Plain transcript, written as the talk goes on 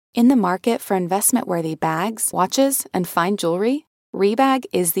In the market for investment-worthy bags, watches, and fine jewelry, Rebag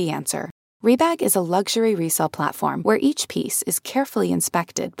is the answer. Rebag is a luxury resale platform where each piece is carefully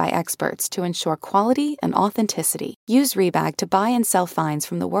inspected by experts to ensure quality and authenticity. Use Rebag to buy and sell finds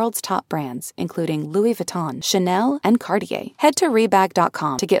from the world's top brands, including Louis Vuitton, Chanel, and Cartier. Head to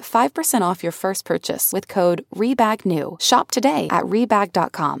Rebag.com to get 5% off your first purchase with code REBAGNEW. Shop today at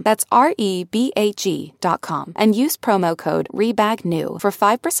Rebag.com. That's REBAG.com. And use promo code REBAGNEW for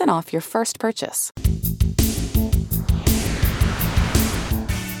 5% off your first purchase.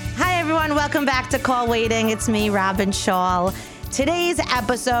 Everyone, welcome back to Call Waiting. It's me, Robin Schall. Today's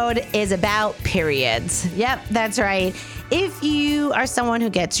episode is about periods. Yep, that's right. If you are someone who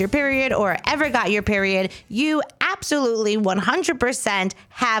gets your period or ever got your period, you absolutely 100%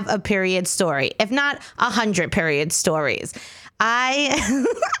 have a period story, if not 100 period stories. I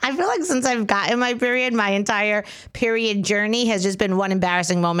feel like since I've gotten my period, my entire period journey has just been one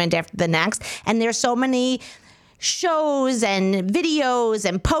embarrassing moment after the next. And there's so many shows and videos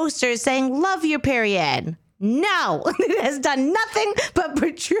and posters saying, love your period. No, it has done nothing but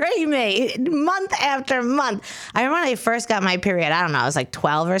betray me month after month. I remember when I first got my period, I don't know, I was like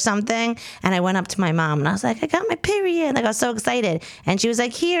 12 or something. And I went up to my mom and I was like, I got my period. Like, I was so excited. And she was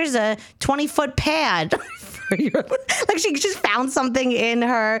like, here's a 20-foot pad. Like, she just found something in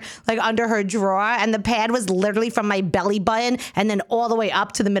her, like under her drawer, and the pad was literally from my belly button and then all the way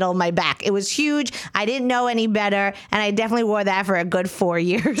up to the middle of my back. It was huge. I didn't know any better, and I definitely wore that for a good 4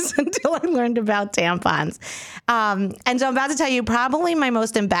 years until I learned about tampons. And so I'm about to tell you probably my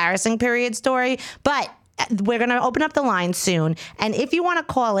most embarrassing period story, but we're going to open up the line soon. And if you want to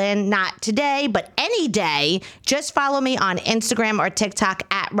call in, not today, but any day, just follow me on Instagram or TikTok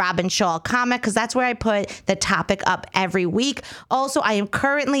at Robin Schall Comic, because that's where I put the topic up every week. Also, I am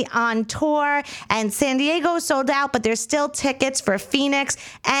currently on tour, and San Diego sold out, but there's still tickets for Phoenix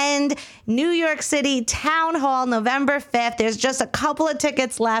and New York City Town Hall November 5th. There's just a couple of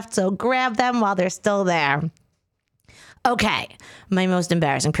tickets left, so grab them while they're still there. Okay, my most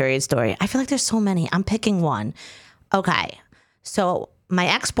embarrassing period story. I feel like there's so many. I'm picking one. Okay, so my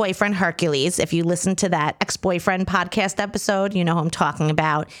ex-boyfriend, Hercules, if you listen to that ex-boyfriend podcast episode, you know who I'm talking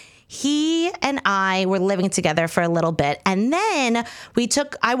about. He and I were living together for a little bit, and then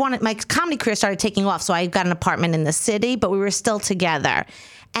my comedy career started taking off, so I got an apartment in the city, but we were still together.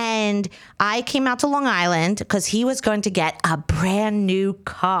 And I came out to Long Island because he was going to get a brand new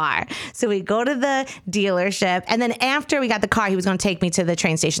car. So we go to the dealership. And then after we got the car, he was going to take me to the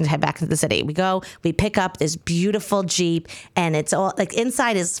train station to head back to the city. We pick up this beautiful Jeep, and it's all like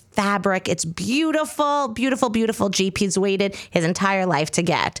inside is fabric. It's beautiful, beautiful, beautiful Jeep he's waited his entire life to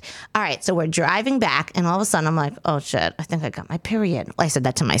get. All right. So we're driving back, and all of a sudden I'm like, oh shit, I think I got my period. Well, I said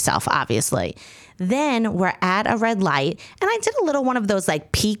that to myself, obviously. Then we're at a red light, and I did a little one of those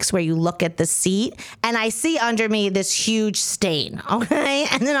like peeks where you look at the seat, and I see under me this huge stain, okay?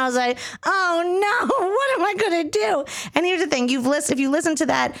 And then I was like, oh no, what am I going to do? And here's the thing, if you listen to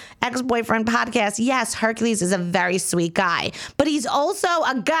that ex-boyfriend podcast, yes, Hercules is a very sweet guy, but he's also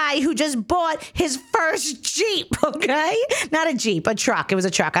a guy who just bought his first Jeep, okay? Not a Jeep, a truck. It was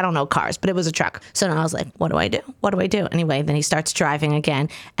a truck. I don't know cars, but it was a truck. So now I was like, what do I do? What do I do? Anyway, then he starts driving again,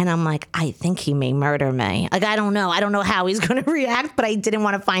 and I'm like, I think he may murder me. Like, I don't know how he's going to react, but I didn't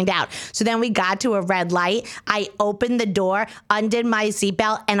want to find out. So then we got to a red light. I opened the door, undid my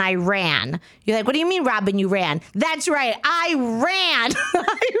seatbelt, and I ran. You're like, what do you mean, Robin, you ran? That's right. I ran.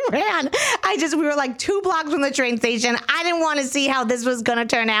 We were like 2 blocks from the train station. I didn't want to see how this was going to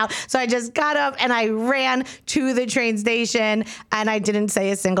turn out. So I just got up and I ran to the train station, and I didn't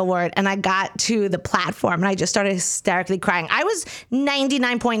say a single word. And I got to the platform, and I just started hysterically crying. I was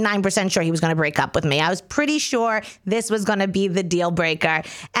 99.9% sure he was going to break up with me. I was pretty sure this was going to be the deal breaker.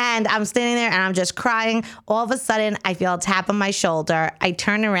 And I'm standing there and I'm just crying. All of a sudden, I feel a tap on my shoulder. I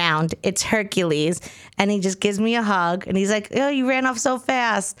turn around. It's Hercules. And he just gives me a hug. And he's like, oh, you ran off so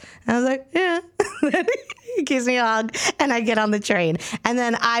fast. And I was like, yeah. He gives me a hug, and I get on the train. And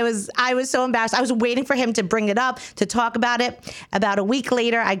then I was so embarrassed. I was waiting for him to bring it up, to talk about it. About a week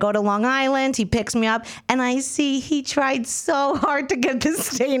later, I go to Long Island. He picks me up, and I see he tried so hard to get the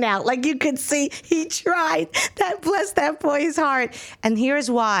stain out. Like, you could see he tried. That bless that boy's heart. And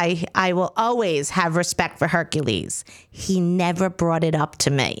here's why I will always have respect for Hercules. He never brought it up to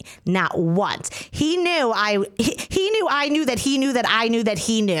me. Not once. He knew I knew that he knew that I knew that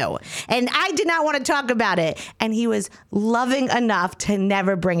he knew. And I did not want to talk about it. And he was loving enough to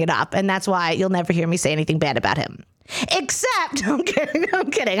never bring it up. And that's why you'll never hear me say anything bad about him. Except, I'm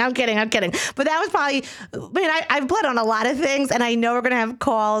kidding. But that was probably, I've bled on a lot of things, and I know we're going to have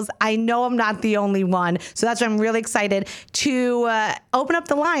calls. I know I'm not the only one. So that's why I'm really excited to open up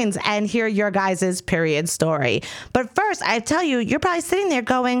the lines and hear your guys' period story. But first, I tell you, you're probably sitting there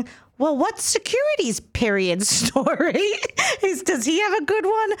going, well, what's Security's period story? Does he have a good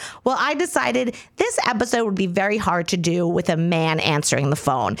one? Well, I decided this episode would be very hard to do with a man answering the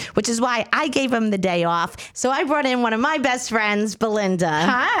phone, which is why I gave him the day off. So I brought in one of my best friends, Belinda.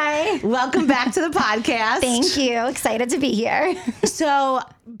 Hi. Welcome back to the podcast. Thank you. Excited to be here. So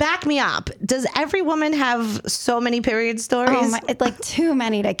back me up. Does every woman have so many period stories? It's like too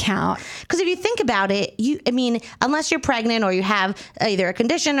many to count. Because if you think about it, unless you're pregnant or you have either a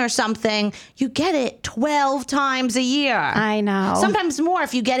condition or something, you get it 12 times a year. I know. Sometimes more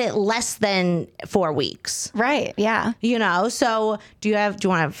if you get it less than 4 weeks. Right. Yeah. So do you want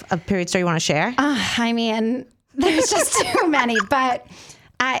to have a period story you want to share? There's just too many, but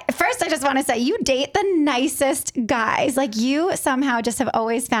First, I just want to say you date the nicest guys. Like you somehow just have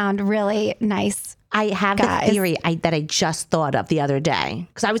always found really nice I have guys. the theory that I just thought of the other day.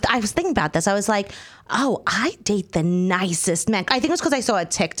 Because I was thinking about this. I was like, oh, I date the nicest men. I think it was because I saw a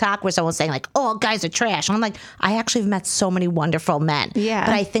TikTok where someone was saying like, oh, all guys are trash. And I'm like, I actually have met so many wonderful men. Yeah.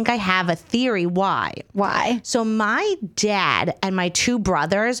 But I think I have a theory why. Why? So my dad and my two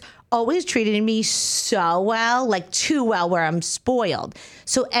brothers always treated me so well, like too well, where I'm spoiled.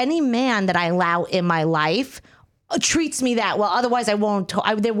 So any man that I allow in my life treats me that well. Otherwise, there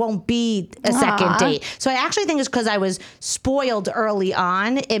won't be a second date. So I actually think it's because I was spoiled early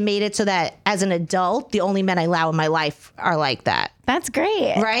on. It made it so that as an adult, the only men I allow in my life are like that. That's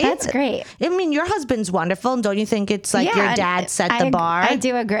great. Right? That's great. I mean, your husband's wonderful. And don't you think it's like your dad set the bar? I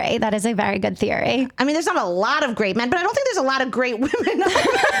do agree. That is a very good theory. I mean, there's not a lot of great men, but I don't think there's a lot of great women.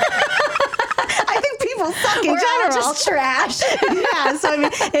 I think people suck in We're all general. just trash. Yeah, so I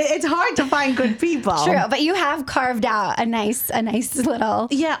mean, it's hard to find good people. True, but you have carved out a nice little.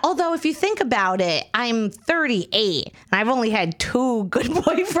 Yeah, although if you think about it, I'm 38 and I've only had 2 good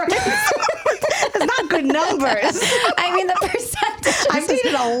boyfriends. It's not good numbers. I mean, the percentage. I've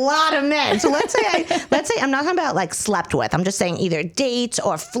dated a lot of men. So let's say I'm not talking about like slept with. I'm just saying either dates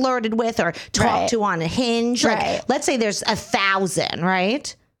or flirted with or talked to on a Hinge. Right. Like, let's say there's 1,000,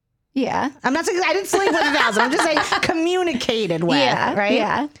 right? Yeah. I'm not saying I didn't sleep with 1,000. I'm just saying communicated with. Yeah. Right?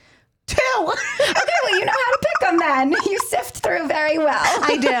 Yeah. 2. Okay, well, you know how to pick them then. You sift through very well.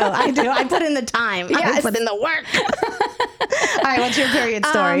 I do. I put in the time. Yes. I put in the work. All right, what's your period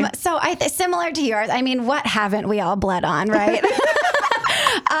story? So similar to yours. I mean, what haven't we all bled on, right?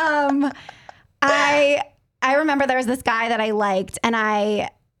 I remember there was this guy that I liked, and I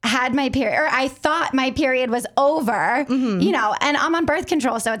had my period, or I thought my period was over, you know, and I'm on birth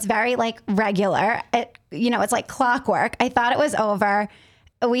control, so it's very like regular. It's like clockwork. I thought it was over.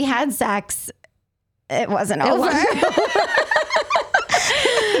 We had sex. It wasn't over.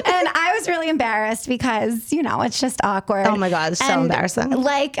 And I was really embarrassed because, it's just awkward. Oh my God, it's so embarrassing.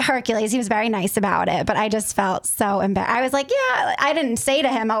 Like Hercules, he was very nice about it, but I just felt so embarrassed. I was like, yeah, I didn't say to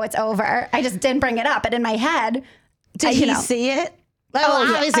him, oh, it's over. I just didn't bring it up. But in my head, did he see it?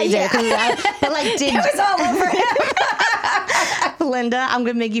 Well, obviously he did. But like, it was all over him. Belinda, I'm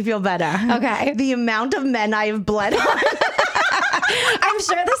going to make you feel better. Okay. The amount of men I have bled on. I'm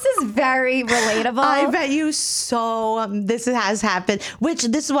sure this is very relatable. I bet you so. This has happened,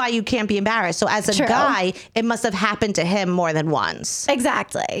 this is why you can't be embarrassed. So as a guy, it must have happened to him more than once.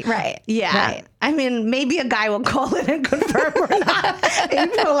 Exactly. Right. Yeah. Right. I mean, maybe a guy will call it and confirm or not.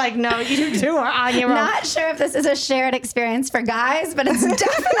 And feel like, no, you two are on your own. Not sure if this is a shared experience for guys, but it's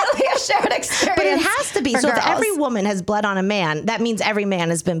definitely a shared experience. But it has to be. So girls. if every woman has bled on a man, that means every man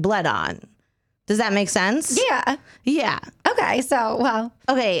has been bled on. Does that make sense? Yeah. Yeah. Okay. So, well.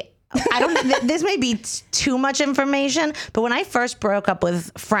 Okay. I don't. This may be too much information, but when I first broke up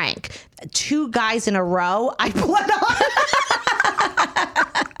with Frank, 2 guys in a row, I bled on.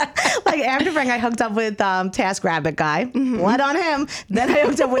 Like after Frank, I hooked up with TaskRabbit guy, bled on him. Then I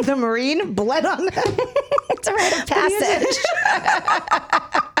hooked up with the Marine, bled on him. It's a rite of passage.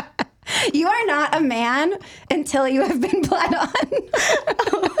 You are not a man until you have been bled on.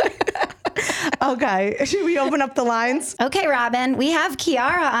 Okay, should we open up the lines? Okay, Robin, we have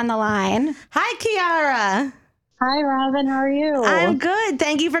Kiara on the line. Hi, Kiara. Hi, Robin. How are you? I'm good.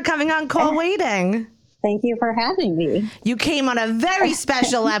 Thank you for coming on Call Waiting. Thank you for having me. You came on a very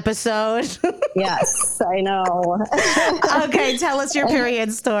special episode. Yes, I know. Okay, tell us your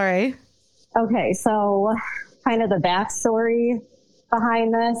period story. Okay, so kind of the backstory.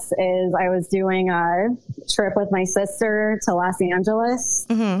 behind this is I was doing a trip with my sister to Los Angeles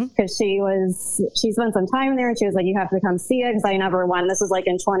because she spent some time there and she was like, you have to come see it because I never went. This was like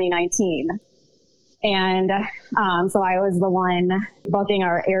in 2019. And so I was the one booking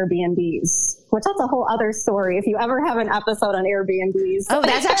our Airbnbs, which that's a whole other story. If you ever have an episode on Airbnbs. Oh,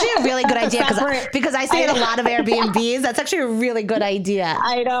 that's actually a really good idea because I stay at a lot of Airbnbs. That's actually a really good idea.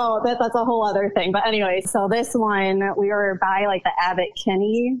 I know that's a whole other thing. But anyway, so this one, we were by like the Abbott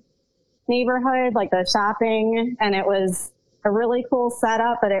Kinney neighborhood, like the shopping. And it was a really cool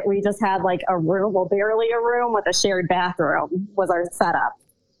setup, but we just had like a room, well, barely a room with a shared bathroom was our setup.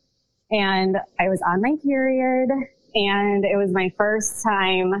 And I was on my period and it was my first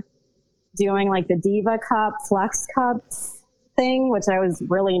time doing like the Diva Cup, Flex Cups thing, which I was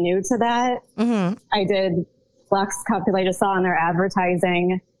really new to that. I did Flex Cup because I just saw in their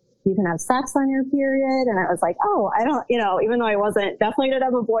advertising, you can have sex on your period. And I was like, oh, I don't, even though I definitely didn't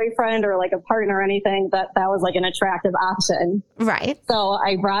have a boyfriend or like a partner or anything, that was like an attractive option. Right. So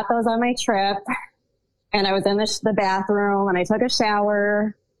I brought those on my trip and I was in the bathroom and I took a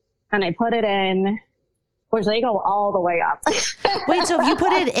shower. And I put it in, which they go all the way up. Wait, so if you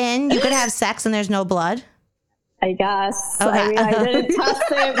put it in, you could have sex and there's no blood? I guess. Okay. I mean, I didn't test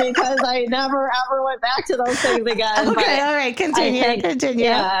it because I never ever went back to those things again. Okay, all right, continue.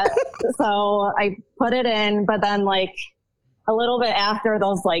 Yeah. So I put it in, but then like a little bit after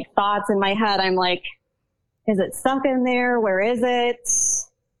those like thoughts in my head, I'm like, is it stuck in there? Where is it?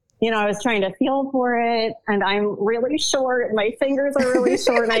 I was trying to feel for it and I'm really short. My fingers are really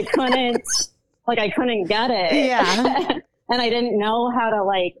short and I couldn't get it. Yeah. And I didn't know how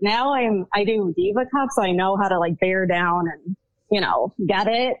to now I do Diva Cup. So I know how to bear down and, get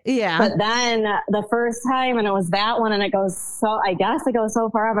it. Yeah. But then the first time and it was that one and I guess it goes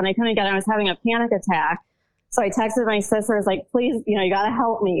so far up and I couldn't get it. I was having a panic attack. So I texted my sister, I was like, please, you got to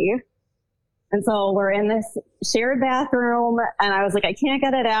help me. And so we're in this shared bathroom and I was like, I can't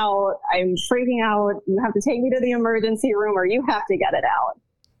get it out. I'm freaking out. You have to take me to the emergency room or you have to get it out.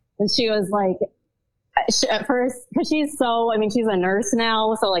 And she was like, at first, because she's a nurse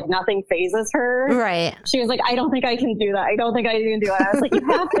now. So nothing phases her. Right. She was like, I don't think I can do that. I don't think I can do it. I was like, you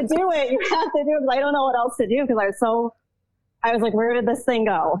have to do it. You have to do it. Because I don't know what else to do. Because I was like, where did this thing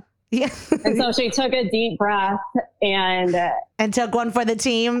go? Yeah. And so she took a deep breath and took one for the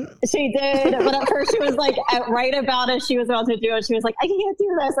team. She did. But at first she was right about as she was about to do it, she was like, I can't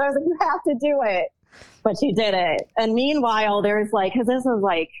do this. I was like, you have to do it. But she did it. And meanwhile, there's because this was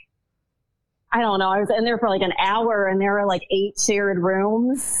I don't know. I was in there for an hour and there were 8 shared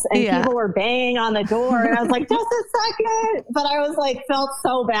rooms and people were banging on the door. And I was like, just a second. But I was felt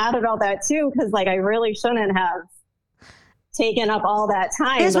so bad about that too. Cause I really shouldn't have taken up all that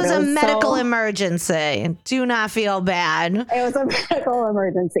time. This was a medical emergency. Do not feel bad. It was a medical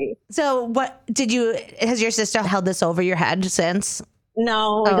emergency. So has your sister held this over your head since?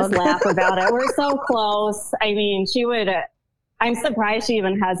 No, we just laugh about it. We're so close. I mean, I'm surprised she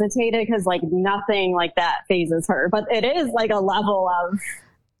even hesitated because nothing like that phases her, but it is a level of,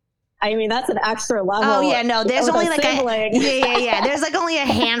 that's an extra level. Oh yeah, no, there's only yeah. There's only a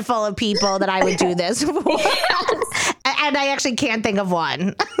handful of people that I would do this for. Yes. And I actually can't think of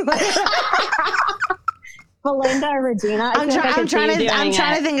one. Belinda or Regina. I'm trying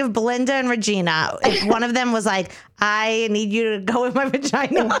to think of Belinda and Regina. If one of them was I need you to go in my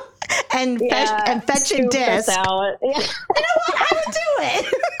vagina and fetch a disc. Out. Yeah. You know what? I would do it.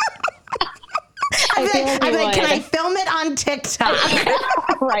 I'd be like, can I film it on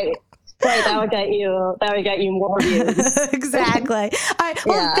TikTok? Right. Right, that would get you more views. Exactly. All right.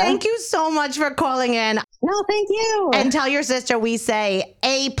 Well, thank you so much for calling in. No, thank you. And tell your sister we say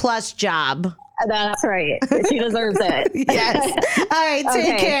A+ job. That's right. She deserves it. Yes. All right.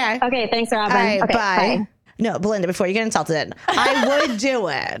 Take care. Okay. Thanks, Robin. All right. Okay, bye. No, Belinda, before you get insulted, I would do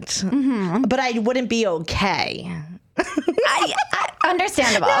it, but I wouldn't be okay. I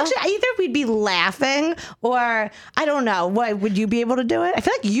understandable. No, actually, either we'd be laughing or I don't know. What would you be able to do it? I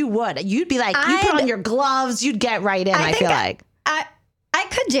feel like you would. You'd be you put on your gloves, you'd get right in. I feel like I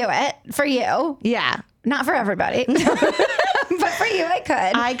could do it for you. Yeah. Not for everybody. But for you, I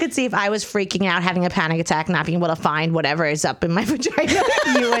could. I could see if I was freaking out, having a panic attack, not being able to find whatever is up in my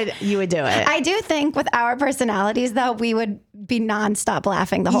vagina, you would do it. I do think with our personalities, though, we would be nonstop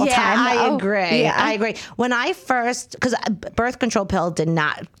laughing the whole time. I agree. Yeah, I agree. When I first, because birth control pill did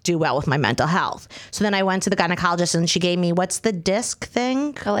not do well with my mental health. So then I went to the gynecologist and she gave me, what's the disc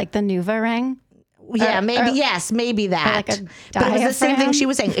thing? The NuvaRing. Yeah, maybe. Yes, maybe that. like a but it was the same thing diaphragm? she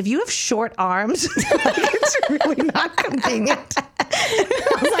was saying. If you have short arms, like, it's really not convenient.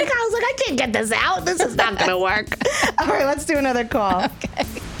 I was like, I can't get this out. This is not going to work. All right, let's do another call. Okay.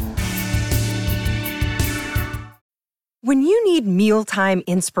 When you need mealtime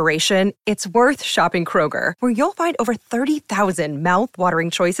inspiration, it's worth shopping Kroger, where you'll find over 30,000 mouth-watering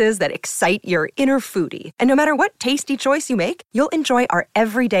choices that excite your inner foodie. And no matter what tasty choice you make, you'll enjoy our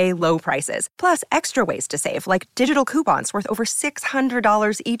everyday low prices, plus extra ways to save, like digital coupons worth over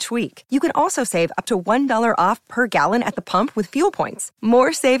 $600 each week. You can also save up to $1 off per gallon at the pump with fuel points.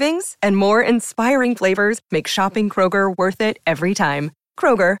 More savings and more inspiring flavors make shopping Kroger worth it every time.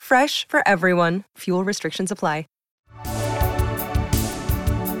 Kroger, fresh for everyone. Fuel restrictions apply.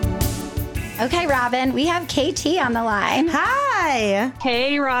 Okay, Robin, we have KT on the line. Hi.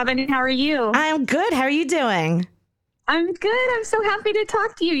 Hey, Robin, how are you? I'm good. How are you doing? I'm good. I'm so happy to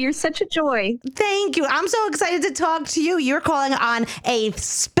talk to you. You're such a joy. Thank you. I'm so excited to talk to you. You're calling on a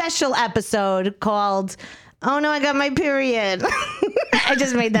special episode called "Oh No, I Got My Period." I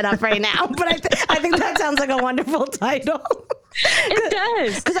just made that up right now, but I think that sounds like a wonderful title. It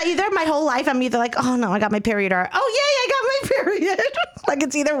does. Because either my whole life I'm either like, "Oh no, I got my period," or "Oh yay, I got my period." Like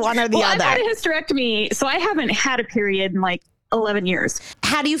it's either one or the other. I've had a hysterectomy, so I haven't had a period in like 11 years.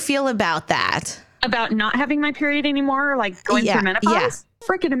 How do you feel about that? About not having my period anymore, like going through menopause? Yeah.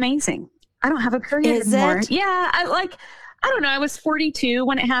 Freaking amazing. I don't have a period anymore. It? Yeah, I don't know. I was 42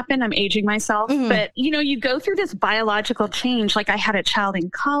 when it happened. I'm aging myself. Mm-hmm. But, you go through this biological change. Like I had a child in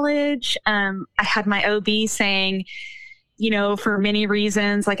college. I had my OB saying, for many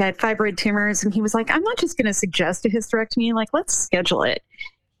reasons, like I had fibroid tumors. And he was like, I'm not just going to suggest a hysterectomy. Like, let's schedule it.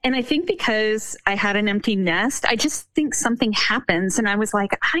 And I think because I had an empty nest, I just think something happens. And I was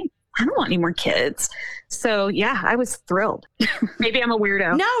like, I don't want any more kids. So yeah, I was thrilled. Maybe I'm a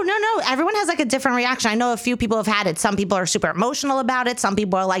weirdo. No. Everyone has like a different reaction. I know a few people have had it. Some people are super emotional about it. Some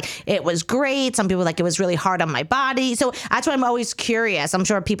people are like, it was great. Some people are like, it was really hard on my body. So that's why I'm always curious. I'm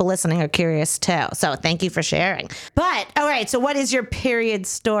sure people listening are curious too. So thank you for sharing. But all right. So what is your period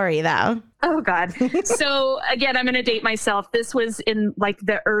story though? Oh God. So again, I'm going to date myself. This was in like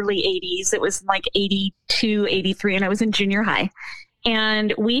the early 80s. It was like 82, 83, and I was in junior high.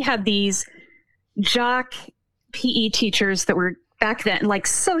 And we had these jock PE teachers that were back then like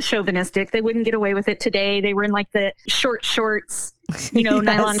so chauvinistic. They wouldn't get away with it today. They were in like the short shorts,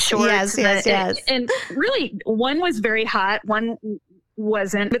 nylon shorts. Yes. And really one was very hot. One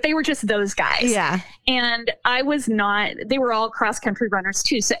wasn't, but they were just those guys. Yeah. And I was not, they were all cross country runners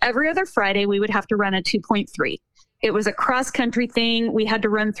too. So every other Friday we would have to run a 2.3. It was a cross country thing. We had to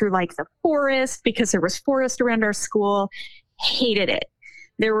run through like the forest because there was forest around our school. Hated it.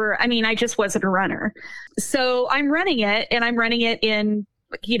 I just wasn't a runner. So I'm running it in,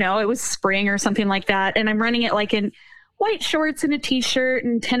 it was spring or something like that. And I'm running it like in white shorts and a t-shirt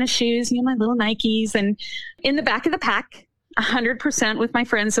and tennis shoes, my little Nikes, and in the back of the pack, 100% with my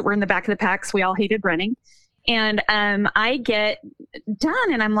friends that were in the back of the packs. We all hated running. And I get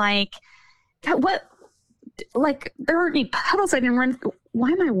done and I'm like, what? Like there aren't any puddles. I didn't run. Why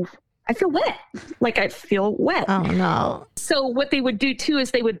am I feel wet. Like I feel wet. Oh no. So what they would do too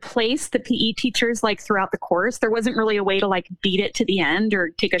is they would place the PE teachers like throughout the course. There wasn't really a way to like beat it to the end or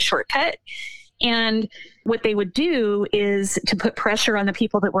take a shortcut. And what they would do is to put pressure on the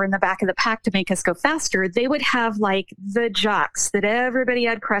people that were in the back of the pack to make us go faster. They would have like the jocks that everybody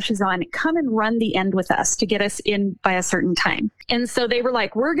had crushes on come and run the end with us to get us in by a certain time. And so they were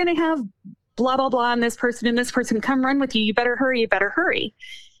like, we're going to have blah, blah, blah, and this person come run with you. You better hurry.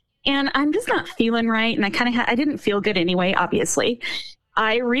 And I'm just not feeling right. And I didn't feel good anyway, obviously.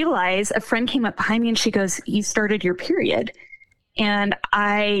 I realized a friend came up behind me and she goes, you started your period. And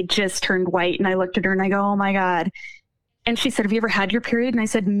I just turned white and I looked at her and I go, oh my God. And she said, have you ever had your period? And I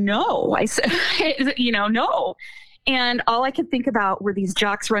said, no. I said, no. And all I could think about were these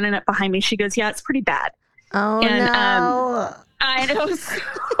jocks running up behind me. She goes, yeah, it's pretty bad. Oh, and, no. I know.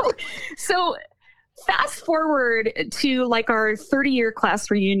 So fast forward to like our 30-year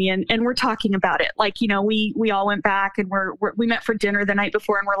class reunion and we're talking about it. Like, we all went back and we met for dinner the night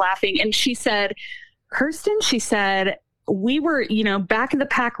before and we're laughing. And she said, Kirsten, we were, back of the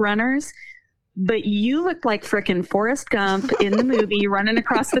pack runners, but you looked like frickin' Forrest Gump in the movie running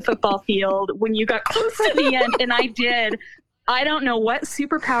across the football field when you got close to the end. And I did. I don't know what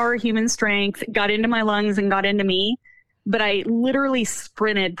superpower human strength got into my lungs and got into me, but I literally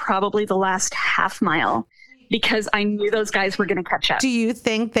sprinted probably the last half mile because I knew those guys were going to catch up. Do you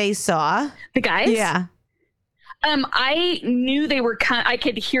think they saw the guys? Yeah. I knew they were I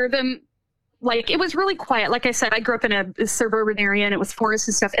could hear them like, it was really quiet. Like I said, I grew up in a suburban area and it was forest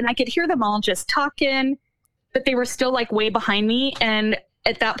and stuff. And I could hear them all just talking, but they were still like way behind me. And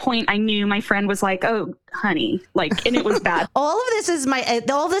at that point I knew my friend was like, oh, honey, like, and it was bad. All this is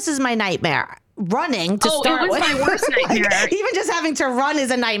my nightmare. Running to start it was with. my worst nightmare. Like, even just having to run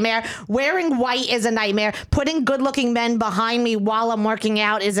is a nightmare. Wearing white is a nightmare. Putting good-looking men behind me while I'm working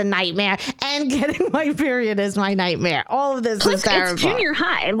out is a nightmare. And getting my period is my nightmare. All of this is terrible. It's junior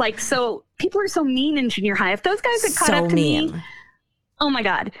high. Like, so people are so mean in junior high. If those guys had caught up to me, oh my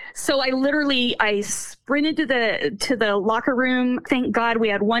God. So I sprinted to the locker room. Thank God we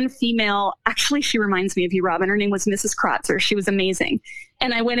had one female. Actually, she reminds me of you, Robin. Her name was Mrs. Krotzer. She was amazing.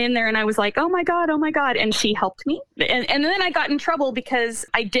 And I went in there and I was like, oh my God. And she helped me. And then I got in trouble because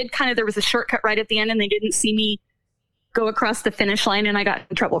I did there was a shortcut right at the end and they didn't see me go across the finish line and I got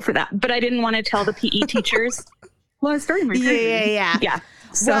in trouble for that. But I didn't want to tell the PE teachers. Well, I started my period. Yeah.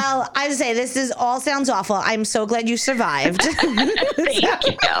 So. Well, I say this all sounds awful. I'm so glad you survived. Thank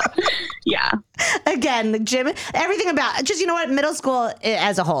you. Yeah. Again, the gym, everything about just, you know what, middle school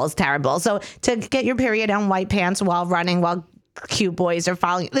as a whole is terrible. So to get your period on white pants while running, while cute boys are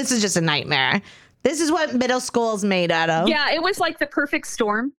following, this is just a nightmare. This is what middle school is made out of. Yeah, it was like the perfect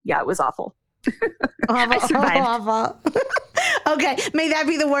storm. Yeah, it was awful. I survived. Awful. Okay, may that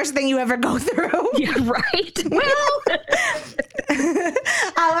be the worst thing you ever go through. Yeah, right. Well,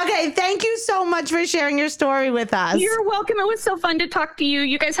 okay. Thank you so much for sharing your story with us. You're welcome. It was so fun to talk to you.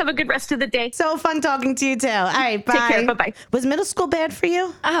 You guys have a good rest of the day. So fun talking to you too. All right, bye. Take care. Bye-bye. Was middle school bad for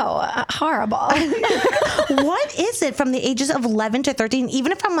you? Oh, horrible. What is it from the ages of 11 to 13?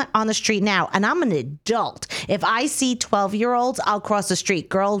 Even if I'm on the street now and I'm an adult, if I see 12-year-olds, I'll cross the street.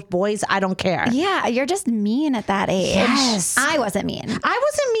 Girls, boys, I don't care. Yeah, you're just mean at that age. Yes. I wasn't mean. I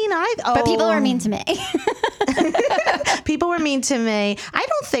wasn't mean either. But people were mean to me. People were mean to me. I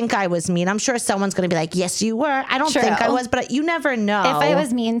don't think I was mean. I'm sure someone's going to be like, yes, you were. I don't think I was, but you never know. If I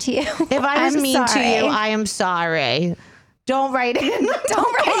was mean to you. If I was mean to you, I am sorry. Don't write in.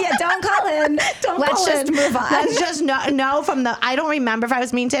 Don't call in. Let's just move on. Let's just know from the, I don't remember if I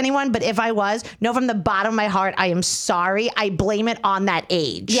was mean to anyone, but if I was, know from the bottom of my heart, I am sorry. I blame it on that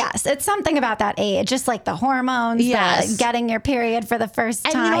age. Yes, it's something about that age, just like the hormones, the getting your period for the first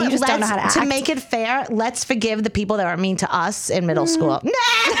time. And you just don't know how to act. To make it fair, let's forgive the people that were mean to us in middle school.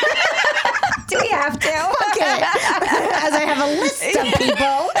 Do we have to? Okay. As I have a list of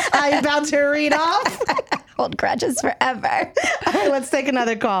people I'm about to read off. Hold grudges forever. All right, let's take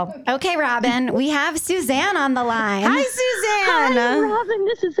another call. Okay, Robin, we have Suzanne on the line. Hi, Suzanne. Hi, Robin.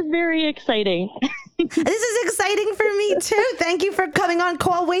 This is very exciting. This is exciting for me, too. Thank you for coming on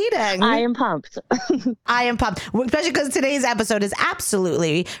Call Waiting. I am pumped. I am pumped, especially because today's episode is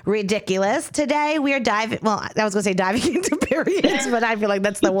absolutely ridiculous. Today, we are diving into periods, but I feel like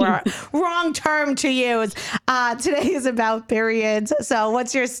that's the wrong term to use. Today is about periods. So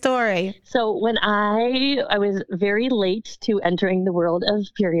what's your story? So when I was very late to entering the world of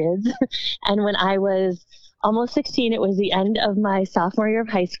periods, and when I was almost 16, it was the end of my sophomore year of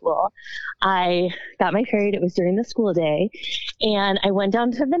high school. I got my period. It was during the school day. And I went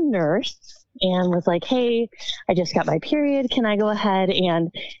down to the nurse and was like, hey, I just got my period. Can I go ahead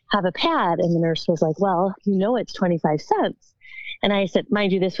and have a pad? And the nurse was like, well, it's 25 cents. And I said,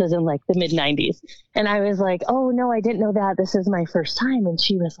 mind you, this was in like the mid 90s. And I was like, oh, no, I didn't know that. This is my first time. And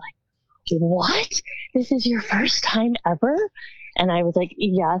she was like, what? This is your first time ever? And I was like,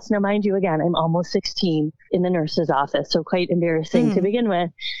 yes. Now, mind you, again, I'm almost 16 in the nurse's office, so quite embarrassing to begin with.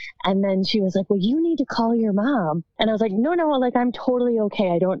 And then she was like, well, you need to call your mom. And I was like, no, like, I'm totally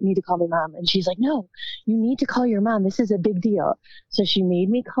okay. I don't need to call my mom. And she's like, no, you need to call your mom. This is a big deal. So she made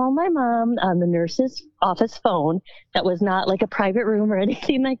me call my mom on the nurse's office phone. That was not like a private room or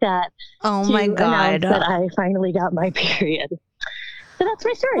anything like that. Oh, my God. That I finally got my period. So that's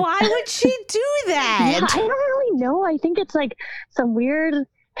my story. Why would she do that? Yeah, I don't really know. I think it's like some weird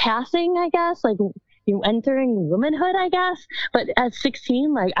passing, I guess, like you entering womanhood, I guess. But at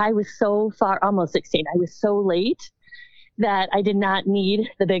 16, like I was so far, almost 16, I was so late that I did not need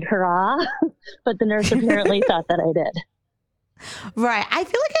the big hurrah. But the nurse apparently thought that I did. Right. I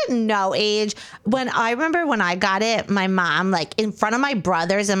feel like at no age, when I got it, my mom, like in front of my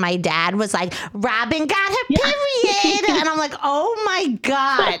brothers and my dad was like, Robin got her period. And I'm like, oh my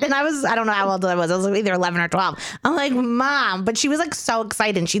God. And I don't know how old I was. I was like either 11 or 12. I'm like, Mom. But she was like so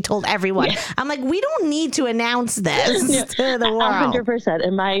excited and she told everyone. Yeah. I'm like, we don't need to announce this to the world. 100%.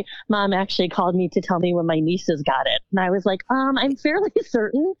 And my mom actually called me to tell me when my nieces got it. And I was like, I'm fairly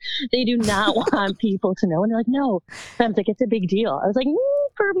certain they do not want people to know. And they're like, no. And I was like, it's a big deal. I was like,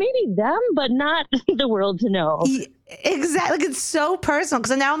 for maybe them, but not the world to know. Exactly. Like, it's so personal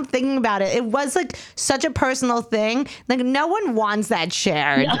because now I'm thinking about it. It was like such a personal thing. Like no one wants that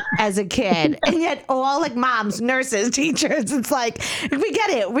shared as a kid. And yet all like moms, nurses, teachers, it's like, we get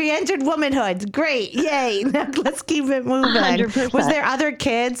it. We entered womanhood. Great. Yay. Now let's keep it moving. 100%. Was there other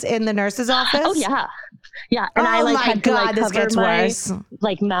kids in the nurse's office? Oh yeah. Yeah. And I like had to like cover my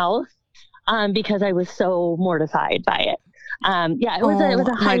like mouth because I was so mortified by it. Yeah, it was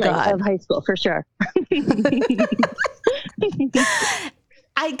a highlight of high school for sure.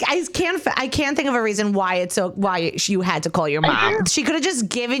 I can't think of a reason why you had to call your mom. She could have just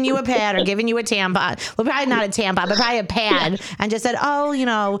given you a pad or given you a tampon. Well, probably not a tampon, but probably a pad, and just said,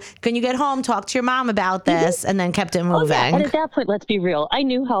 "Oh, can you get home? Talk to your mom about this," and then kept it moving. Oh, yeah. And at that point, let's be real. I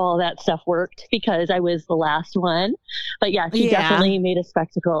knew how all that stuff worked because I was the last one. But yeah, she definitely made a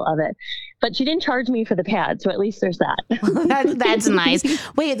spectacle of it. But she didn't charge me for the pad, so at least there's that. That's nice.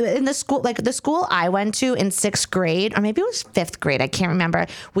 Wait, in the school I went to in 6th grade, or maybe it was 5th grade, I can't remember.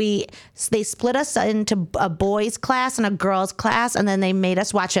 They split us into a boys class and a girls class, and then they made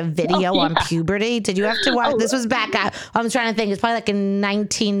us watch a video on puberty. Did you have to watch? This was back. I'm trying to think. It's probably like in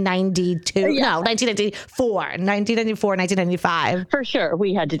 1992. No, 1994, 1995. For sure,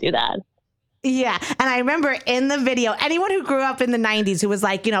 we had to do that. Yeah. And I remember in the video, anyone who grew up in the 90s, who was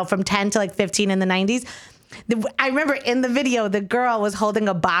like, from 10 to like 15 in the 90s, I remember in the video, the girl was holding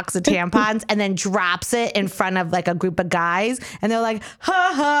a box of tampons and then drops it in front of like a group of guys. And they're like,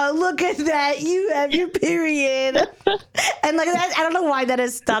 ha ha, look at that. You have your period. And like that, I don't know why that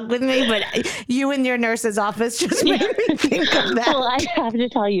has stuck with me, but you in your nurse's office just made me think of that. Well, I have to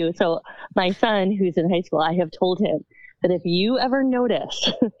tell you, so my son who's in high school, I have told him that if you ever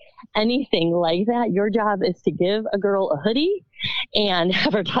notice anything like that, your job is to give a girl a hoodie and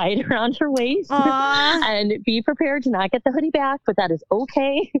have her tied around her waist and be prepared to not get the hoodie back, but that is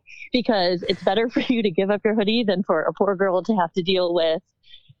okay because it's better for you to give up your hoodie than for a poor girl to have to deal with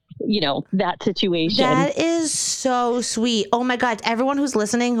that situation. That is so sweet. Oh my God. Everyone who's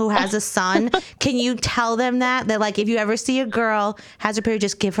listening who has a son, can you tell them that like, if you ever see a girl has a period,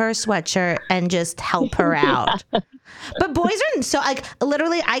 just give her a sweatshirt and just help her out. But boys are so like,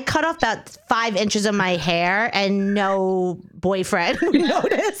 literally I cut off about 5 inches of my hair and no boyfriend would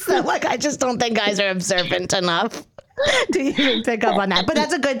notice. So like, I just don't think guys are observant enough to even pick up on that. But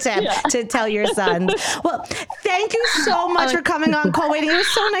that's a good tip to tell your sons. Well, thank you so much for coming on Call Waiting. It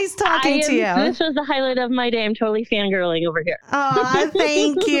was so nice talking to you. This was the highlight of my day. I'm totally fangirling over here. Oh,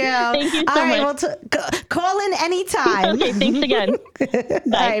 thank you. Thank you so much. All right, well, call in anytime. Okay, thanks again. Bye.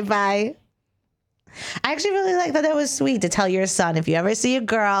 All right, bye. I actually really like that. That was sweet to tell your son if you ever see a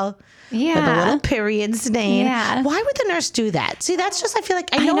girl with a little period stain. Yeah. Why would the nurse do that? See, that's just, I feel like,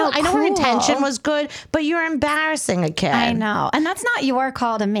 I know her intention was good, but you're embarrassing a kid. I know. And that's not your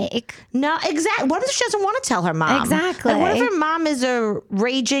call to make. No, exactly. What if she doesn't want to tell her mom? Exactly. Like, what if her mom is a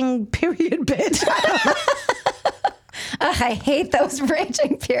raging period bitch? I hate those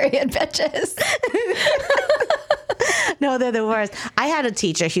raging period bitches. No, they're the worst. I had a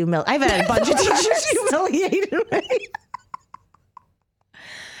teacher I've had a bunch of teachers humiliated me.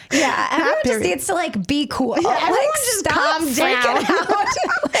 Yeah, everyone just needs to like be cool. Yeah, everyone just calm down.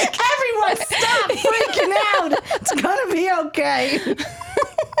 Everyone stop freaking out. It's gonna be okay.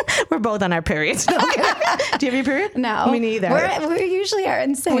 We're both on our periods. No, do you have your period? No, me neither. We usually are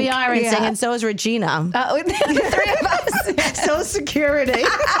in sync. We are in sync, and so is Regina. The 3 of us. So security.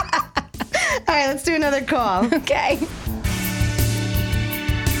 All right, let's do another call. Okay.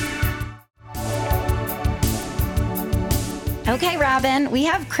 Okay, Robin, we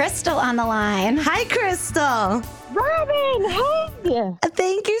have Crystal on the line. Hi, Crystal. Robin, hey.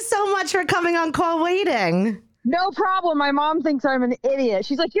 Thank you so much for coming on Call Waiting. No problem. My mom thinks I'm an idiot.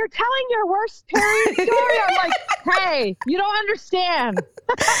 She's like, you're telling your worst period story? I'm like, hey, you don't understand.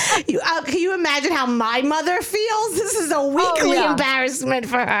 Can you imagine how my mother feels? This is a weekly embarrassment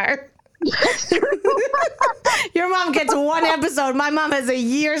for her. Your mom gets one episode. My mom has a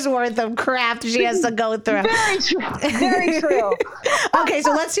year's worth of crap she has to go through. Very true. Very true. Okay,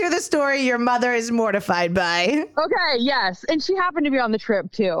 so let's hear the story your mother is mortified by. Okay, yes. And she happened to be on the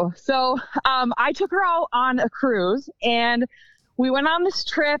trip too. So I took her out on a cruise and we went on this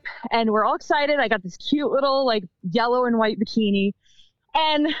trip and we're all excited. I got this cute little like yellow and white bikini.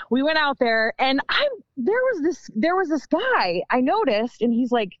 And we went out there and there was this guy I noticed and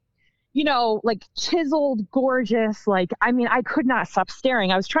he's like, like chiseled, gorgeous. Like, I mean, I could not stop staring.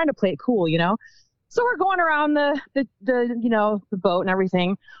 I was trying to play it cool, So we're going around the boat and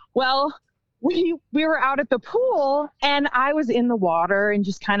everything. Well, we were out at the pool and I was in the water and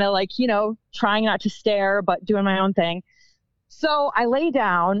just kind of like, trying not to stare, but doing my own thing. So I lay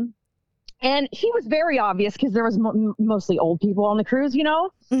down, and he was very obvious because there was mostly old people on the cruise, you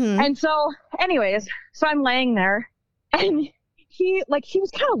know? Mm-hmm. And so anyways, so I'm laying there, and he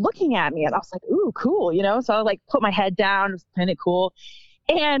was kind of looking at me, and I was like, ooh, cool, you know? So I like put my head down, it was kind of cool.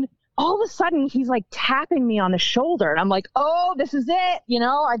 And all of a sudden he's like tapping me on the shoulder, and I'm like, oh, this is it. You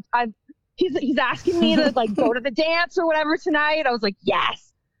know, he's asking me to like go to the dance or whatever tonight. I was like, yes.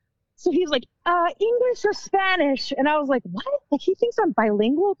 So he's like, English or Spanish? And I was like, what? Like, he thinks I'm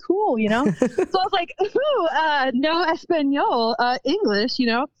bilingual? Cool, you know? So I was like, ooh, no Espanol, English, you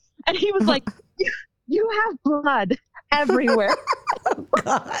know? And he was like, you have blood everywhere.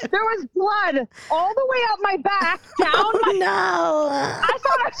 God. There was blood all the way up my back, down my... No. I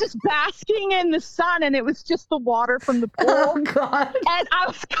thought I was just basking in the sun, and it was just the water from the pool. Oh, God. And I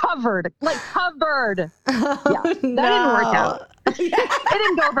was covered. Oh, Yeah, that didn't work out. It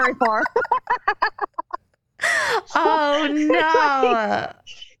didn't go very far. Oh, no.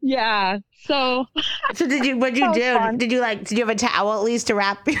 Yeah. So what'd you do? Fun. Did you have a towel at least to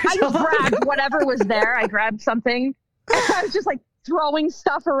wrap yourself? I just grabbed whatever was there. I grabbed something. I was just like throwing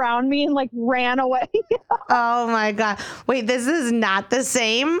stuff around me and like ran away. Oh my God. Wait, this is not the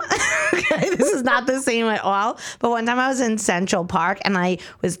same. Okay, this is not the same at all. But one time I was in Central Park and I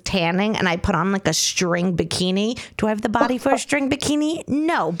was tanning and I put on like a string bikini. Do I have the body for a string bikini?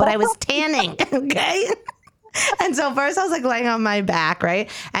 No, but I was tanning. Okay. And so first I was like laying on my back, right?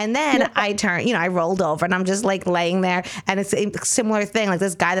 And then I turned, I rolled over and I'm just like laying there, and it's a similar thing. Like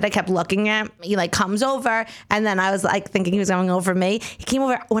this guy that I kept looking at, he like comes over, and then I was like thinking he was coming over me. He came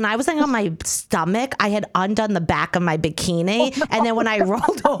over when I was laying on my stomach. I had undone the back of my bikini, and then when I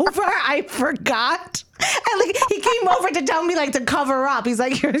rolled over, I forgot. And like he came over to tell me like to cover up. He's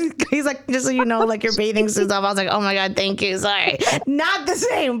like, just so you know, like your bathing suit's off. I was like, oh my God, thank you. Sorry. Not the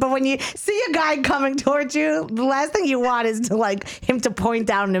same. But when you see a guy coming towards you, the last thing you want is to like him to point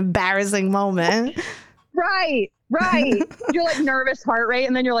out an embarrassing moment. Right. You're like nervous heart rate,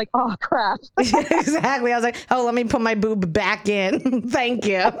 and then you're like, oh crap. Exactly. I was like, oh, let me put my boob back in. Thank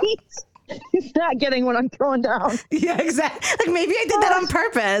you. He's not getting what I'm throwing down. Yeah, exactly. Like maybe I did that on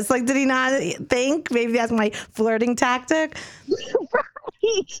purpose. Like, did he not think maybe that's my flirting tactic?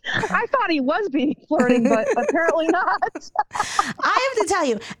 Right. I thought he was being flirting, but apparently not. I have to tell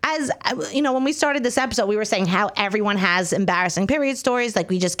you, as when we started this episode, we were saying how everyone has embarrassing period stories. Like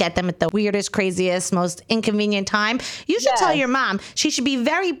we just get them at the weirdest, craziest, most inconvenient time. You should tell your mom. She should be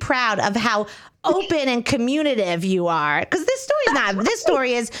very proud of how open and communicative you are, because this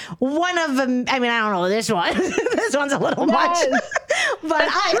story is one of them. I mean, I don't know this one. This one's a little much, but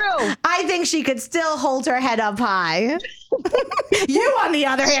I think she could still hold her head up high. You, on the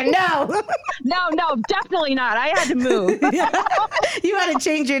other hand, no, definitely not. I had to move. You had to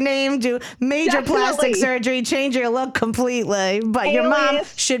change your name, do major plastic surgery, change your look completely. But your mom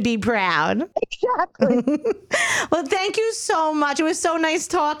should be proud. Exactly. Well, thank you so much. It was so nice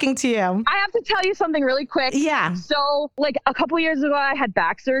talking to you. I have to tell you something really quick. Yeah. So, like a couple years ago, I had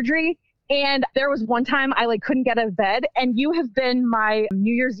back surgery. And there was one time I like couldn't get out of bed, and you have been my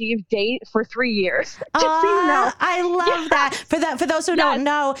New Year's Eve date for 3 years. Just so you know. I love that. For those who don't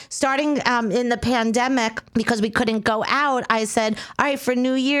know, starting in the pandemic, because we couldn't go out, I said, all right, for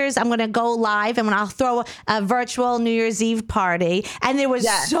New Year's, I'm going to go live and I'll throw a virtual New Year's Eve party. And there was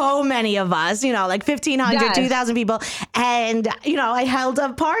so many of us, like 1,500, 2,000 people. And, I held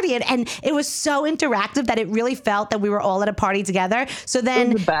a party and it was so interactive that it really felt that we were all at a party together. So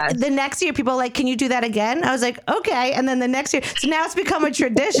then the next year, people were like, can you do that again? I was like, okay. And then the next year, so now it's become a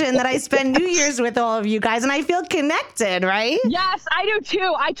tradition that I spend New Year's with all of you guys, and I feel connected, right? Yes, I do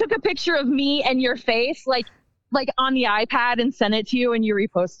too. I took a picture of me and your face, like on the iPad, and sent it to you, and you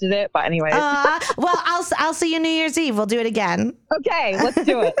reposted it. But anyway, well, I'll see you New Year's Eve. We'll do it again. Okay, let's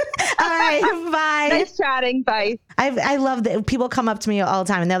do it. All right, bye. Nice chatting. Bye. I love that people come up to me all the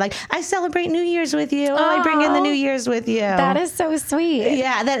time and they're like, I celebrate New Year's with you. Oh, I bring in the New Year's with you. That is so sweet.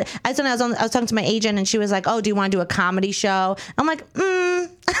 Yeah. I was talking to my agent, and she was like, oh, do you want to do a comedy show? I'm like,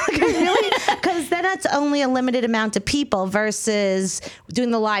 really? Because then it's only a limited amount of people versus doing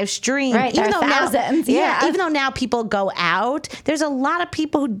the live stream. Right. Even though thousands. Even though now people go out, there's a lot of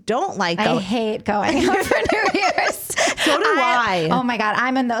people who don't like going. I hate going out for New Year's. So do I. Oh my God.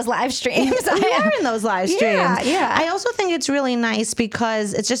 I'm in those live streams. You are in those live streams. Yeah. I also think it's really nice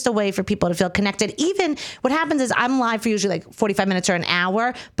because it's just a way for people to feel connected. Even what happens is I'm live for usually like 45 minutes or an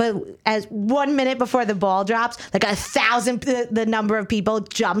hour, but as 1 minute before the ball drops, like 1,000, the number of people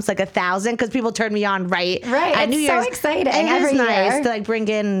jumps like 1,000 because people turn me on right It's at New Year's. so exciting It every is nice year. to like bring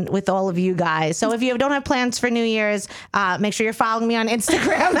in with all of you guys. So if you don't have plans for New Year's, make sure you're following me on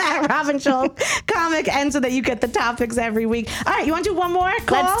Instagram at Robin Schultz Comic, and so that you get the topics every week. All right, you want to do one more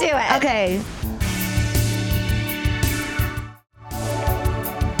call? Let's do it. Okay.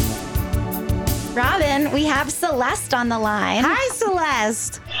 Robin, we have Celeste on the line. Hi,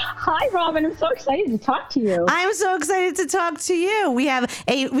 Celeste. Hi, Robin. I'm so excited to talk to you. I'm so excited to talk to you.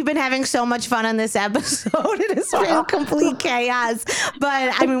 We've been having so much fun on this episode. It has been complete chaos.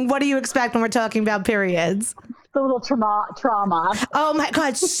 But I mean, what do you expect when we're talking about periods? The little trauma. Oh my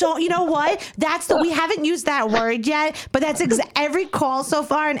God. So you know what? We haven't used that word yet, but that's every call so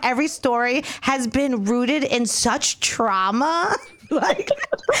far and every story has been rooted in such trauma. Like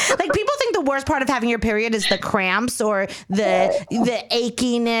people think the worst part of having your period is the cramps or the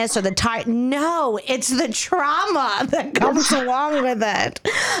achiness or the tired. No, it's the trauma that comes along with it.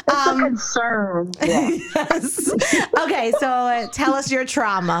 It's a concern. Yeah. Yes. Okay, so tell us your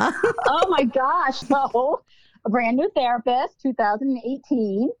trauma. Oh my gosh. So a brand new therapist,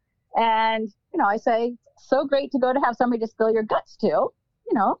 2018. And, I say, so great to go to have somebody to spill your guts to.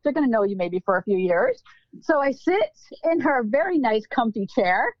 They're going to know you maybe for a few years. So I sit in her very nice, comfy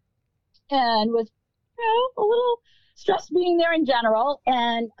chair and was, a little stressed being there in general.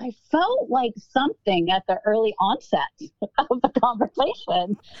 And I felt like something at the early onset of the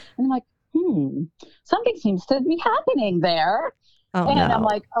conversation. And I'm like, something seems to be happening there. Oh, and no. I'm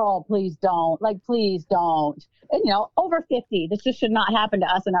like, oh, please don't. Please don't. And, over 50, this just should not happen to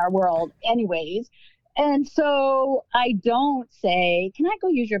us in our world anyways. And so I don't say, can I go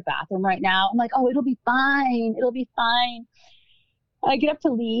use your bathroom right now? I'm like, oh, it'll be fine. It'll be fine. I get up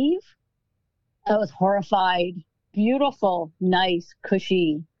to leave. I was horrified. Beautiful, nice,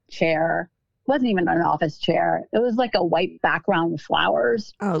 cushy chair. It wasn't even an office chair. It was like a white background with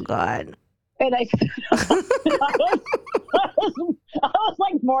flowers. Oh, God. And I was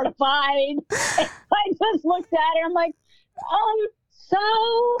like mortified. And I just looked at her. I'm like, so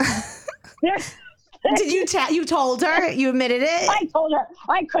there's. Did you told her? You admitted it? I told her.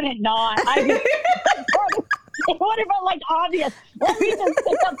 I couldn't not. It would have been obvious. Let me just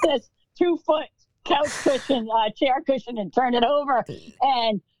pick up this 2-foot couch cushion, chair cushion and turn it over.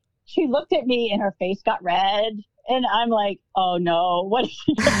 And she looked at me and her face got red. And I'm like, oh no, what is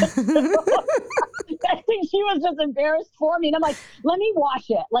she gonna do? I think she was just embarrassed for me. And I'm like, let me wash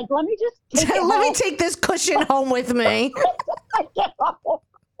it. Let me just let me take this cushion home with me.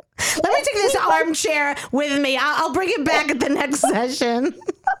 Let me take this armchair with me. I'll bring it back at the next session.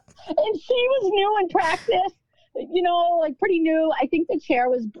 And she was new in practice, pretty new. I think the chair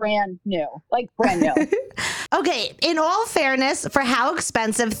was brand new, brand new. Okay, in all fairness, for how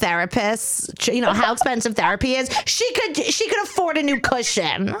expensive therapists, how expensive therapy is, she could afford a new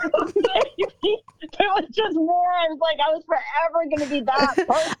cushion. It was just more. I was like, I was forever going to be that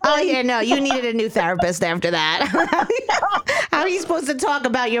person. Oh, yeah, no, you needed a new therapist after that. How are you supposed to talk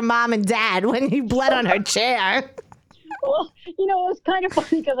about your mom and dad when you bled on her chair? Well, it was kind of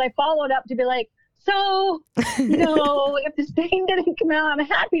funny because I followed up to be like, so, if this thing didn't come out, I'm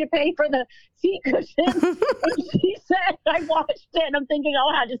happy to pay for the seat cushion. And she said, I watched it, and I'm thinking,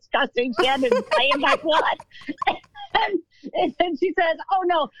 oh, how disgusting. She had to pay my blood. And then she says, oh,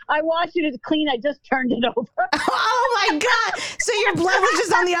 no, I washed it. It's clean. I just turned it over. Oh, my God. So your blood was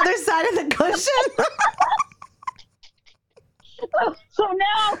just on the other side of the cushion?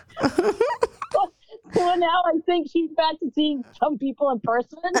 So now I think she's back to seeing some people in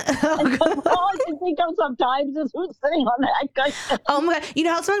person. And all I can think of sometimes is who's sitting on that cushion. Oh my God. You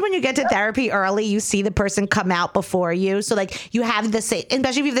know how sometimes when you get to therapy early, you see the person come out before you. So you have the same,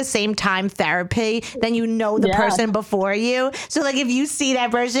 especially if you have the same time therapy, then the person before you. So if you see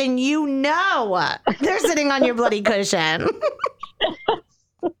that person, they're sitting on your bloody cushion.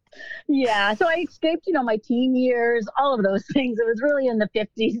 Yeah, so I escaped, my teen years, all of those things. It was really in the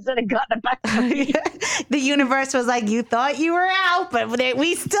 50s that it got back to me. The universe was like, you thought you were out, but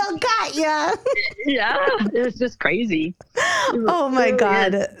we still got you. Yeah, it was just crazy. Oh, my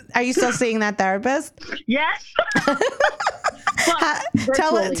God. Are you still seeing that therapist? Yes.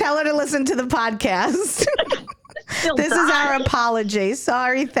 Tell her to listen to the podcast. This is our apology.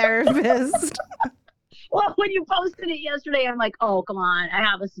 Sorry, therapist. Well, when you posted it yesterday, I'm like, oh, come on, I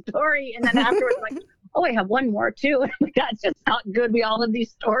have a story. And then afterwards, I'm like, oh, I have one more too. And I'm like, that's just not good. We all have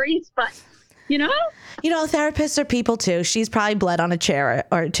these stories, but therapists are people too. She's probably bled on a chair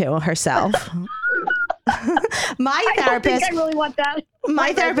or two herself. My therapist, I don't think I really want that.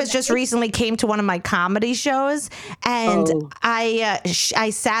 My therapist just recently came to one of my comedy shows, and I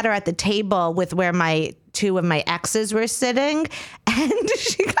sat her at the table with where my two of my exes were sitting, and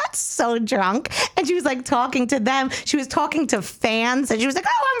she got so drunk and she was like talking to them. She was talking to fans and she was like,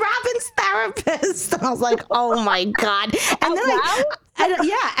 "Oh, I'm Robin's therapist." And I was like, "Oh my God." And then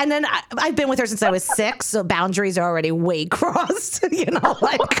and then I've been with her since I was 6, so boundaries are already way crossed,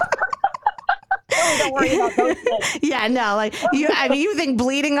 like. Don't worry about those things. Yeah, no, like you think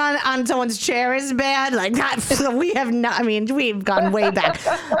bleeding on someone's chair is bad? Like that, we have not. I mean, we've gone way back,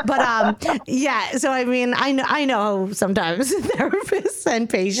 but yeah. So I mean, I know sometimes therapists and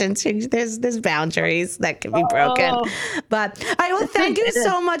patients, there's boundaries that can be broken. But all right, well, thank you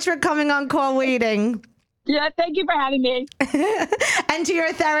so much for coming on Call Waiting. Yeah, thank you for having me. And to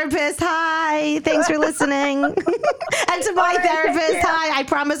your therapist, hi. Thanks for listening. And to my therapist, hi. I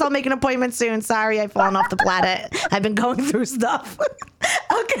promise I'll make an appointment soon. Sorry, I've fallen off the planet. I've been going through stuff.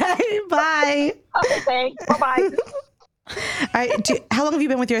 Okay, bye. Okay, thanks. Bye-bye. All right, how long have you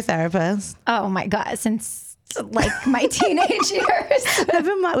been with your therapist? Oh my God, since like my teenage years. I've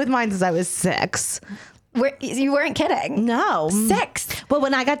been with mine since I was 6. You weren't kidding. No. 6. Well,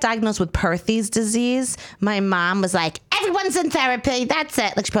 when I got diagnosed with Perthes disease, my mom was like, everyone's in therapy. That's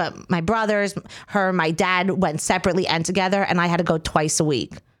it. Like she put my brothers, my dad went separately and together, and I had to go twice a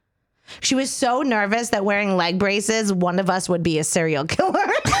week. She was so nervous that wearing leg braces, one of us would be a serial killer.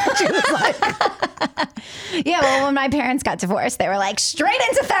 She was like... Yeah, well, when my parents got divorced, they were like, straight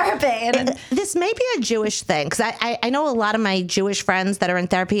into therapy. And this may be a Jewish thing, because I know a lot of my Jewish friends that are in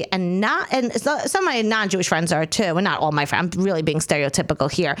therapy, and some of my non-Jewish friends are too, and not all my friends. I'm really being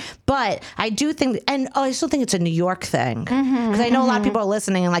stereotypical here. But I do think, and I still think it's a New York thing, because I know a lot of people are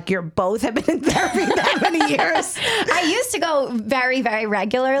listening and like, you're both have been in therapy that many years. I used to go very, very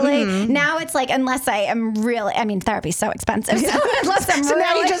regularly. Now it's like, unless I am really, I mean, therapy's so expensive. So unless I'm so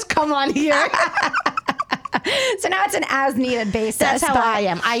now you just come on here. So now it's an as-needed basis. That's how I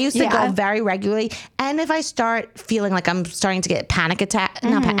am. I used to go very regularly, and if I start feeling like I'm starting to get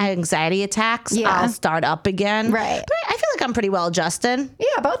anxiety attacks, I'll start up again. Right. But I feel like I'm pretty well adjusted.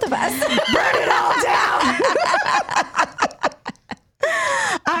 Yeah, both of us. Burn it all down.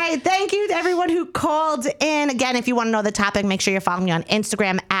 All right, thank you to everyone who called in. Again, if you want to know the topic, make sure you're following me on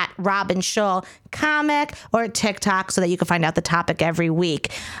Instagram at Robin Schul Comic or TikTok so that you can find out the topic every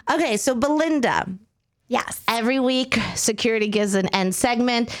week. Okay, so Belinda. Yes. Every week, security gives an end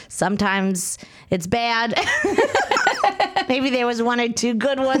segment. Sometimes it's bad. Maybe there was 1 or 2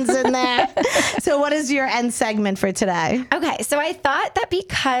 good ones in there. So what is your end segment for today? Okay, so I thought that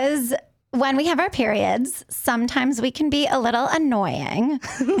because when we have our periods, sometimes we can be a little annoying.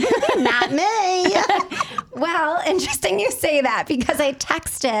 Not me. Well, interesting you say that, because I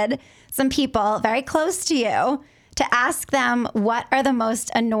texted some people very close to you to ask them what are the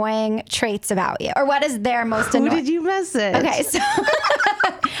most annoying traits about you, or what is their most annoying. Who did you message? Okay, so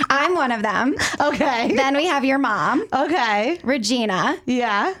I'm one of them. Okay. Then we have your mom. Okay. Regina.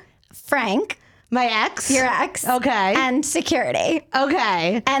 Yeah. Frank. My ex. Your ex. Okay. And security.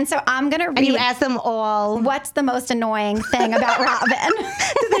 Okay. And so I'm going to read. And you asked them all. What's the most annoying thing about Robin?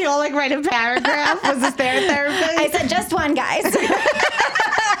 Did they all like write a paragraph? Was this their therapist? I said just one, guys.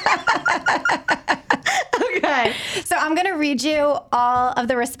 Okay. So I'm going to read you all of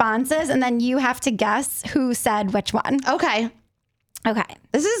the responses, and then you have to guess who said which one. Okay. Okay.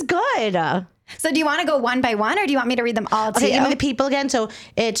 This is good. So do you want to go one by one, or do you want me to read them all to Okay, you? give me the people again. So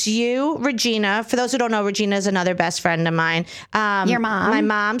it's you, Regina. For those who don't know, Regina is another best friend of mine. Your mom. My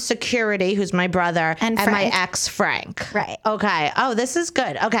mom, Security, who's my brother. And my Frank. ex, Frank. Right. Okay. Oh, this is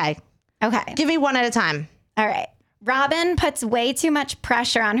good. Okay. Okay. Give me one at a time. All right. Robin puts way too much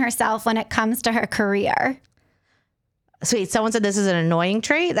pressure on herself when it comes to her career. Sweet. Someone said this is an annoying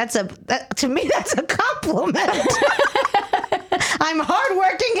trait. To me, that's a compliment. I'm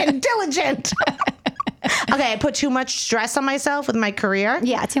hardworking and diligent. Okay, I put too much stress on myself with my career.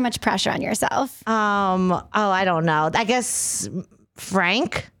 Yeah, too much pressure on yourself. I don't know. I guess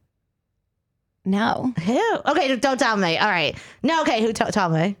Frank. No. Who? Okay, don't tell me. All right. No, okay, who tell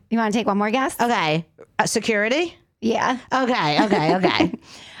me? You want to take one more guess? Okay. Security? Yeah. Okay.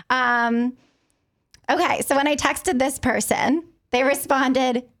 Okay, so when I texted this person, they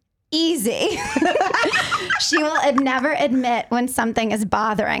responded, easy. She will never admit when something is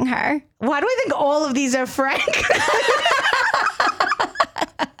bothering her. Why do I think all of these are Frank?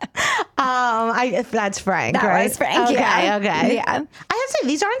 That's Frank, That right? was Frank, Okay, yeah. okay. Yeah. I have to say,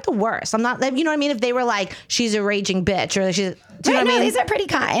 these aren't the worst. I'm not, you know what I mean? If they were like, she's a raging bitch, or she's, do you know what I mean? These are pretty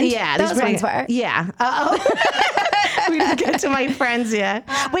kind. Yeah, those ones were. Yeah. We didn't get to my friends yet.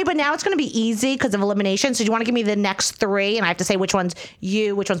 Wait, but now it's going to be easy because of elimination. So do you want to give me the next 3, and I have to say which one's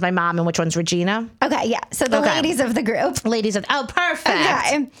you, which one's my mom, and which one's Regina? Okay, yeah. So the ladies of the group. Ladies of, oh, perfect.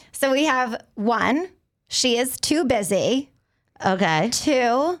 Okay. So we have 1, she is too busy. Okay.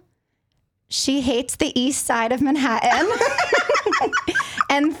 2, she hates the east side of Manhattan.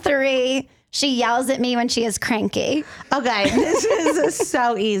 And 3, she yells at me when she is cranky. Okay, this is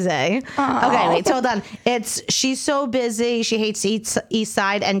so easy. Okay, wait, hold on. She's so busy. She hates east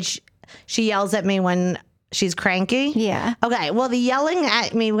side, and she yells at me when she's cranky. Yeah. Okay, well, the yelling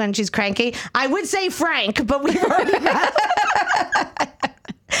at me when she's cranky, I would say Frank, but we've already met.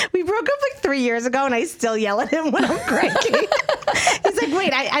 We broke up like 3 years ago, and I still yell at him when I'm cranky. He's like,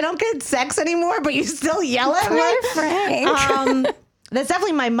 wait, I don't get sex anymore, but you still yell at me? Poor Frank. That's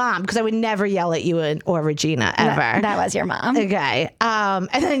definitely my mom, because I would never yell at you or Regina, ever. That was your mom. Okay. And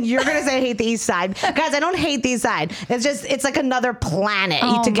then you're going to say I hate the east side. Guys, I don't hate the east side. It's like another planet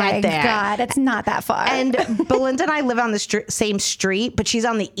to get there. Oh my God, it's not that far. And Belinda and I live on the same street, but she's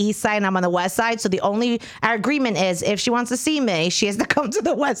on the east side and I'm on the west side. So our agreement is if she wants to see me, she has to come to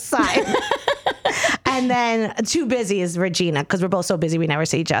the west side. And then too busy is Regina, because we're both so busy we never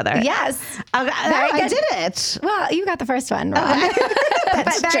see each other. Yes. Okay. I did it. Well, you got the first one wrong.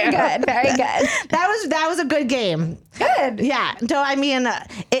 That's but very good. Very good. That was a good game. Good. Yeah. So I mean,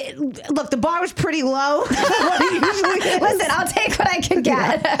 look, the bar was pretty low. What it usually is. Listen, I'll take what I can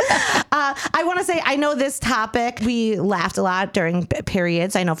get. I want to say, I know this topic, we laughed a lot during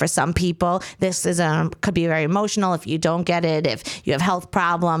periods. I know for some people, this could be very emotional if you don't get it, if you have health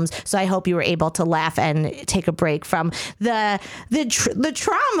problems. So I hope you were able to laugh and take a break from the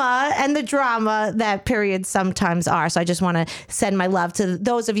trauma and the drama that periods sometimes are. So I just want to send my love to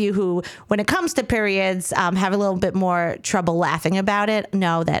those of you who, when it comes to periods, have a little bit more trouble laughing about it.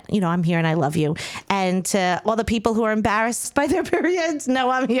 Know that, I'm here and I love you. And to all the people who are embarrassed by their periods, know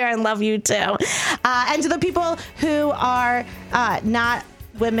I'm here and love you too. And to the people who are not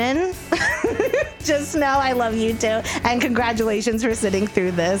women, just know I love you too. And congratulations for sitting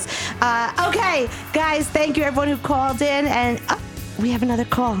through this. Okay, guys, thank you everyone who called in. And we have another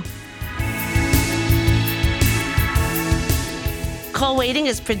call. Call Waiting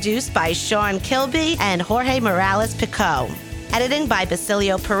is produced by Sean Kilby and Jorge Morales-Pico. Editing by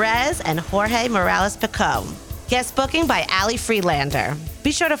Basilio Perez and Jorge Morales-Pico. Guest booking by Ali Freelander.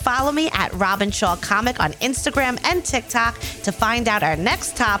 Be sure to follow me at Robin Shaw Comic on Instagram and TikTok to find out our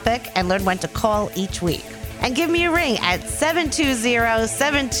next topic and learn when to call each week. And give me a ring at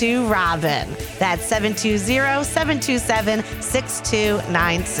 720-72-ROBIN. That's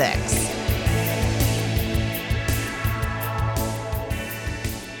 720-727-6296.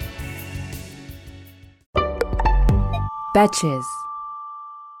 Betches.